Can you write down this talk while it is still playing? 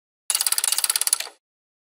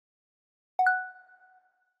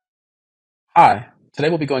Hi, today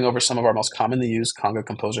we'll be going over some of our most commonly used Conga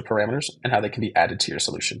Composer parameters and how they can be added to your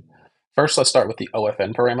solution. First, let's start with the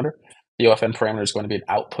OFN parameter. The OFN parameter is going to be an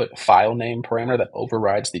output file name parameter that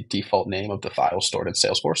overrides the default name of the file stored in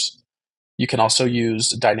Salesforce. You can also use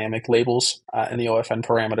dynamic labels in the OFN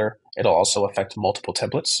parameter. It'll also affect multiple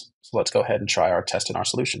templates. So let's go ahead and try our test in our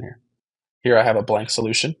solution here. Here I have a blank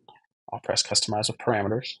solution. I'll press Customize with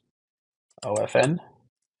Parameters, OFN,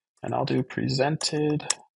 and I'll do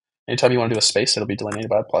Presented. Anytime you want to do a space, it'll be delineated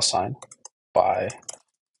by a plus sign by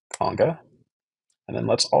Conga. And then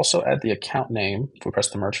let's also add the account name. If we press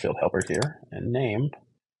the merge field helper here and name,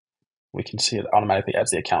 we can see it automatically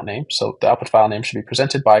adds the account name. So the output file name should be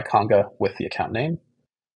presented by Conga with the account name.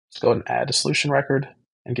 Let's go ahead and add a solution record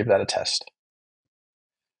and give that a test.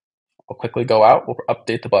 We'll quickly go out, we'll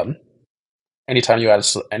update the button. Anytime you add a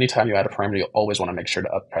parameter, you'll always want to make sure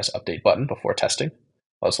to press update button before testing.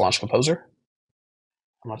 Let's launch Composer.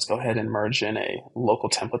 And let's go ahead and merge in a local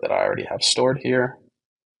template that I already have stored here.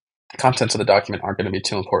 The contents of the document aren't going to be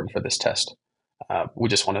too important for this test. We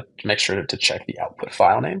just want to make sure to check the output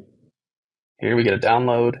file name. Here we get a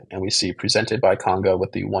download and we see presented by Conga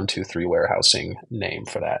with the 123 warehousing name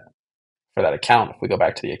for that account. If we go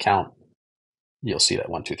back to the account, you'll see that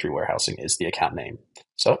 123 warehousing is the account name.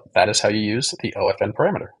 So that is how you use the OFN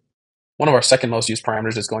parameter. One of our second most used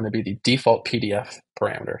parameters is going to be the default PDF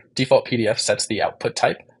parameter. Default PDF sets the output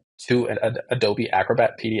type to an Adobe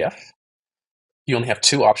Acrobat PDF. You only have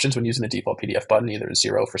two options when using the default PDF button, either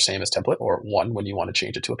 0 for same as template or 1 when you want to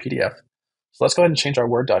change it to a PDF. So let's go ahead and change our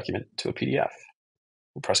Word document to a PDF.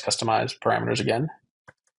 We'll press Customize Parameters again,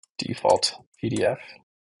 default PDF,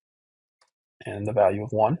 and the value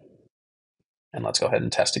of 1. And let's go ahead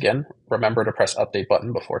and test again. Remember to press Update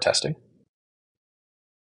button before testing.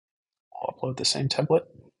 I'll upload the same template.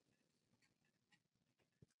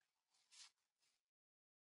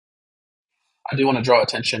 I do want to draw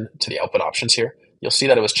attention to the output options here. You'll see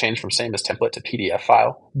that it was changed from same as template to PDF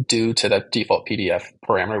file due to the default PDF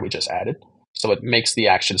parameter we just added. So it makes the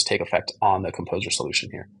actions take effect on the Composer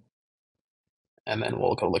solution here. And then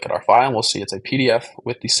we'll go look at our file and we'll see it's a PDF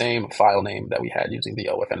with the same file name that we had using the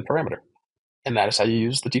OFN parameter. And that is how you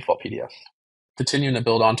use the default PDF. Continuing to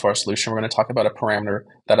build onto our solution, we're going to talk about a parameter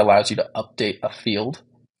that allows you to update a field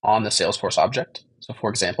on the Salesforce object. So for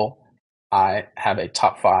example, I have a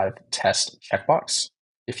top 5 test checkbox.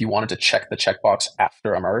 If you wanted to check the checkbox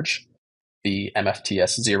after a merge, the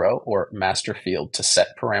MFTS0 or master field to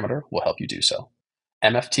set parameter will help you do so.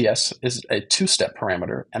 MFTS is a 2-step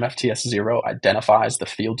parameter. MFTS0 identifies the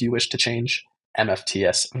field you wish to change.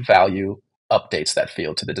 MFTS value updates that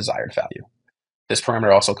field to the desired value. This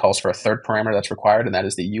parameter also calls for a third parameter that's required, and that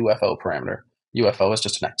is the UFO parameter. UFO is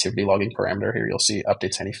just an activity logging parameter. Here you'll see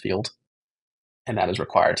updates any field, and that is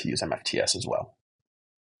required to use MFTS as well.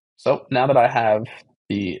 So now that I have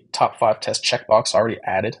the top 5 test checkbox already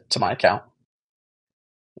added to my account,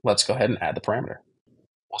 let's go ahead and add the parameter.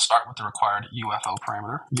 We'll start with the required UFO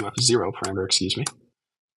parameter, UF0 parameter, excuse me.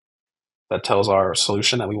 That tells our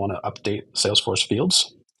solution that we want to update Salesforce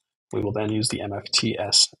fields. We will then use the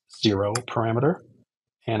MFTS0 parameter,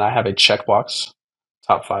 and I have a checkbox,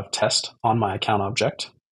 top 5 test, on my account object.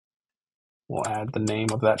 We'll add the name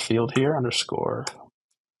of that field here, underscore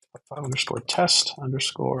 5 underscore test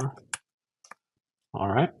underscore. All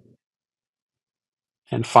right.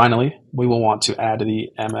 And finally, we will want to add the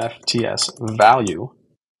MFTS value,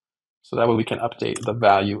 so that way we can update the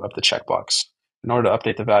value of the checkbox. In order to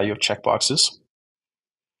update the value of checkboxes,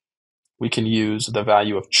 we can use the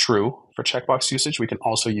value of true for checkbox usage. We can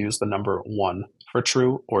also use the number 1 for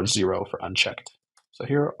true or 0 for unchecked. So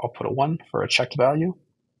here I'll put a 1 for a checked value.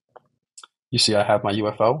 You see I have my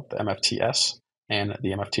UFO, the MFTS, and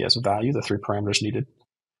the MFTS value, the 3 parameters needed.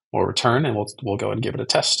 We'll return and we'll go and give it a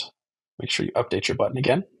test. Make sure you update your button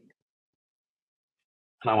again.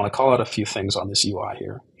 And I want to call out a few things on this UI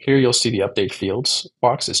here. Here you'll see the update fields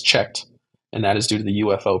box is checked, and that is due to the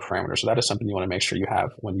UFO parameter. So that is something you want to make sure you have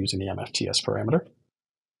when using the MFTS parameter.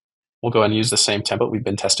 We'll go ahead and use the same template we've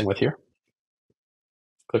been testing with here.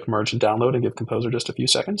 Click Merge and Download and give Composer just a few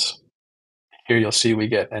seconds. Here you'll see we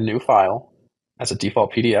get a new file as a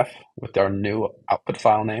default PDF with our new output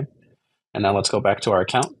file name. And now let's go back to our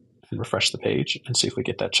account and refresh the page and see if we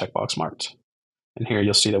get that checkbox marked. And here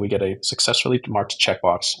you'll see that we get a successfully marked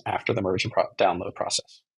checkbox after the merge and download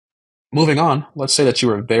process. Moving on, let's say that you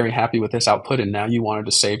were very happy with this output and now you wanted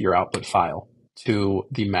to save your output file to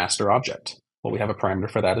the master object. Well, we have a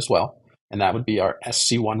parameter for that as well, and that would be our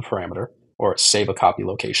SC1 parameter, or save a copy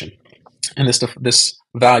location. And this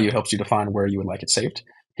value helps you define where you would like it saved.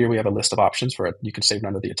 Here we have a list of options for it. You can save it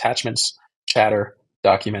under the attachments, chatter,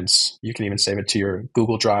 documents. You can even save it to your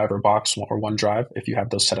Google Drive or Box or OneDrive if you have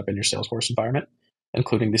those set up in your Salesforce environment,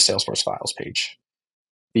 including the Salesforce files page.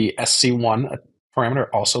 The SC1 parameter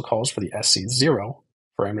also calls for the SC0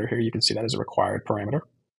 parameter here. You can see that as a required parameter.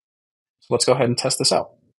 So let's go ahead and test this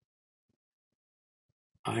out.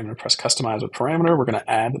 I'm going to press Customize with Parameter. We're going to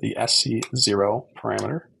add the SC0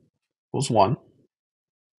 parameter equals 1.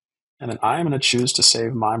 And then I'm going to choose to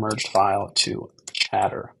save my merged file to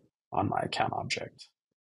chatter on my account object.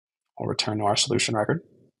 We'll return to our solution record.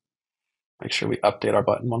 Make sure we update our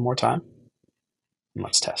button one more time. And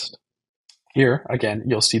let's test. Here, again,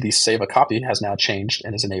 you'll see the Save a Copy has now changed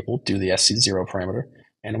and is enabled due to the SC0 parameter.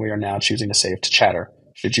 And we are now choosing to save to chatter.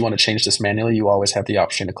 Should you want to change this manually, you always have the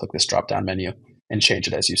option to click this drop-down menu and change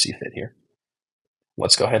it as you see fit here.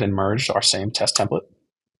 Let's go ahead and merge our same test template.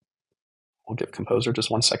 We'll give Composer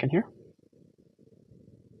just 1 second here.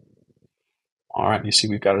 All right, you see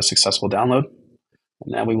we've got a successful download.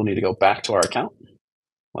 Now we will need to go back to our account.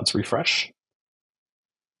 Let's refresh.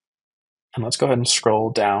 And let's go ahead and scroll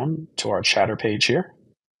down to our chatter page here.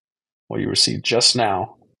 What you received just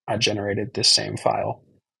now, I generated this same file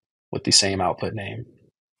with the same output name.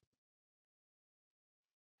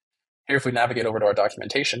 Here, if we navigate over to our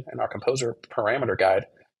documentation and our Composer parameter guide,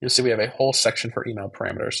 you'll see we have a whole section for email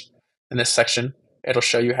parameters. In this section, it'll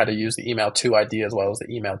show you how to use the email to ID as well as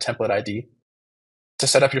the email template ID to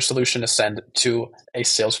set up your solution to send to a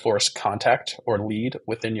Salesforce contact or lead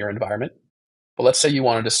within your environment. But let's say you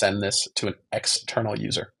wanted to send this to an external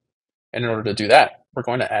user. And in order to do that, we're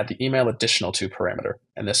going to add the email additional to parameter,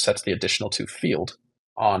 and this sets the additional to field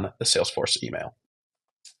on the Salesforce email.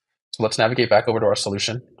 So let's navigate back over to our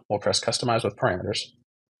solution. We'll press Customize with Parameters.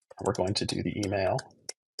 We're going to do the email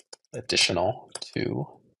additional to,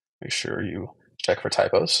 make sure you check for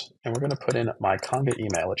typos, and we're going to put in my Conga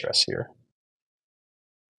email address here.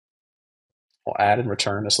 We'll add and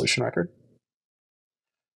return a solution record.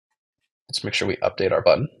 Let's make sure we update our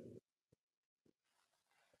button.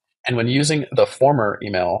 And when using the former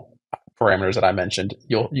email parameters that I mentioned,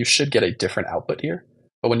 you should get a different output here.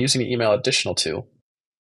 But when using the email additional to,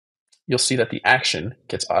 you'll see that the action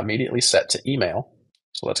gets immediately set to email.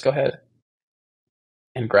 So let's go ahead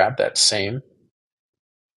and grab that same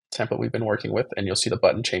template we've been working with, and you'll see the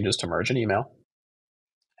button changes to merge an email.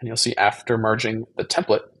 And you'll see after merging the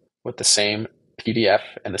template with the same PDF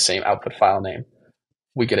and the same output file name,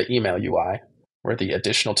 we get an email UI where the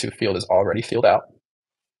additional to field is already filled out.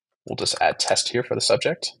 We'll just add test here for the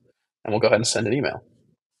subject, and we'll go ahead and send an email.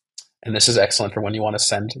 And this is excellent for when you want to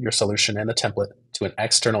send your solution and the template to an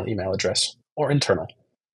external email address or internal.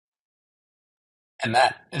 And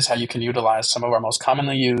that is how you can utilize some of our most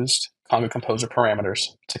commonly used Conga Composer parameters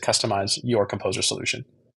to customize your Composer solution.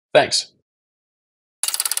 Thanks.